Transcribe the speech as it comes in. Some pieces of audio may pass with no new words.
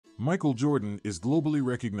Michael Jordan is globally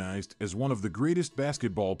recognized as one of the greatest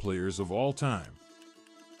basketball players of all time.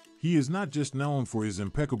 He is not just known for his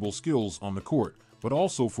impeccable skills on the court, but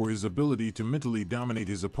also for his ability to mentally dominate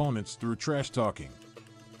his opponents through trash talking.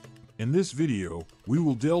 In this video, we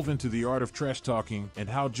will delve into the art of trash talking and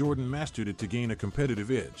how Jordan mastered it to gain a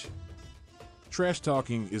competitive edge. Trash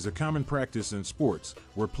talking is a common practice in sports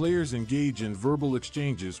where players engage in verbal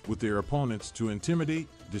exchanges with their opponents to intimidate,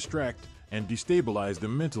 distract, and destabilize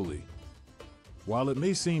them mentally. While it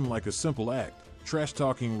may seem like a simple act, trash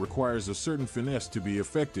talking requires a certain finesse to be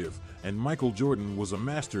effective, and Michael Jordan was a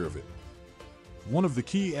master of it. One of the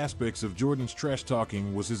key aspects of Jordan's trash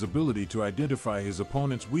talking was his ability to identify his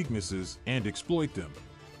opponent's weaknesses and exploit them.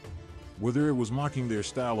 Whether it was mocking their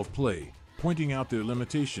style of play, pointing out their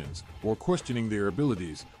limitations, or questioning their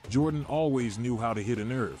abilities, Jordan always knew how to hit a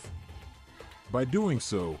nerve. By doing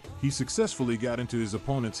so, he successfully got into his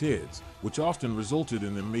opponents' heads, which often resulted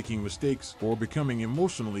in them making mistakes or becoming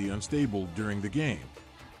emotionally unstable during the game.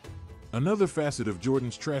 Another facet of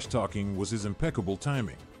Jordan's trash talking was his impeccable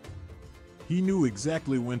timing. He knew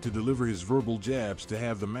exactly when to deliver his verbal jabs to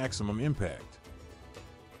have the maximum impact.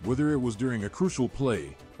 Whether it was during a crucial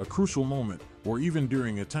play, a crucial moment, or even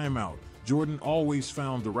during a timeout, Jordan always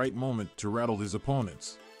found the right moment to rattle his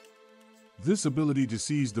opponents. This ability to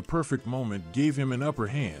seize the perfect moment gave him an upper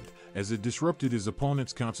hand, as it disrupted his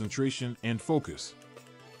opponent's concentration and focus.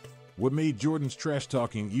 What made Jordan's trash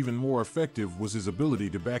talking even more effective was his ability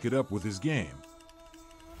to back it up with his game.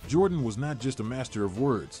 Jordan was not just a master of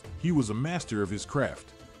words, he was a master of his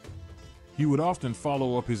craft. He would often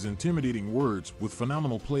follow up his intimidating words with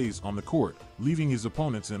phenomenal plays on the court, leaving his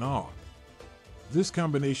opponents in awe. This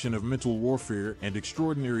combination of mental warfare and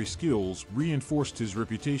extraordinary skills reinforced his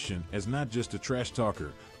reputation as not just a trash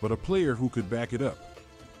talker, but a player who could back it up.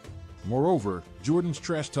 Moreover, Jordan's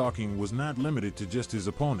trash talking was not limited to just his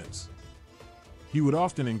opponents. He would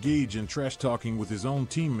often engage in trash talking with his own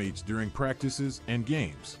teammates during practices and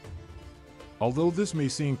games. Although this may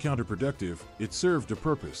seem counterproductive, it served a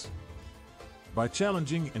purpose. By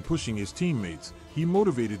challenging and pushing his teammates, he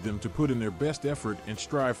motivated them to put in their best effort and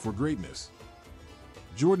strive for greatness.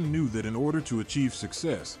 Jordan knew that in order to achieve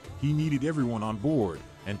success, he needed everyone on board,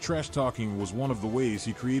 and trash talking was one of the ways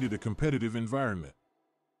he created a competitive environment.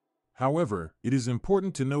 However, it is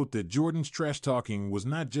important to note that Jordan's trash talking was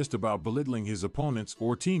not just about belittling his opponents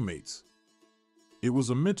or teammates. It was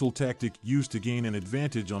a mental tactic used to gain an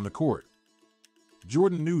advantage on the court.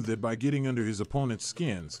 Jordan knew that by getting under his opponents'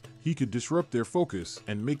 skins, he could disrupt their focus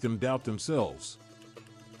and make them doubt themselves.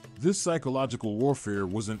 This psychological warfare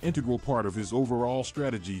was an integral part of his overall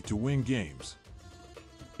strategy to win games.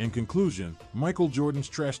 In conclusion, Michael Jordan's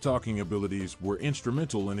trash-talking abilities were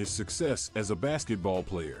instrumental in his success as a basketball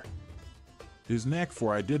player. His knack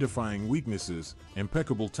for identifying weaknesses,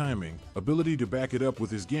 impeccable timing, ability to back it up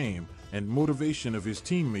with his game, and motivation of his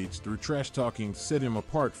teammates through trash-talking set him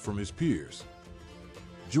apart from his peers.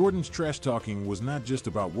 Jordan's trash-talking was not just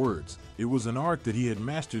about words, it was an art that he had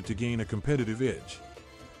mastered to gain a competitive edge.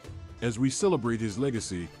 As we celebrate his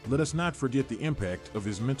legacy, let us not forget the impact of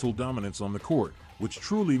his mental dominance on the court, which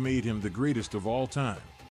truly made him the greatest of all time.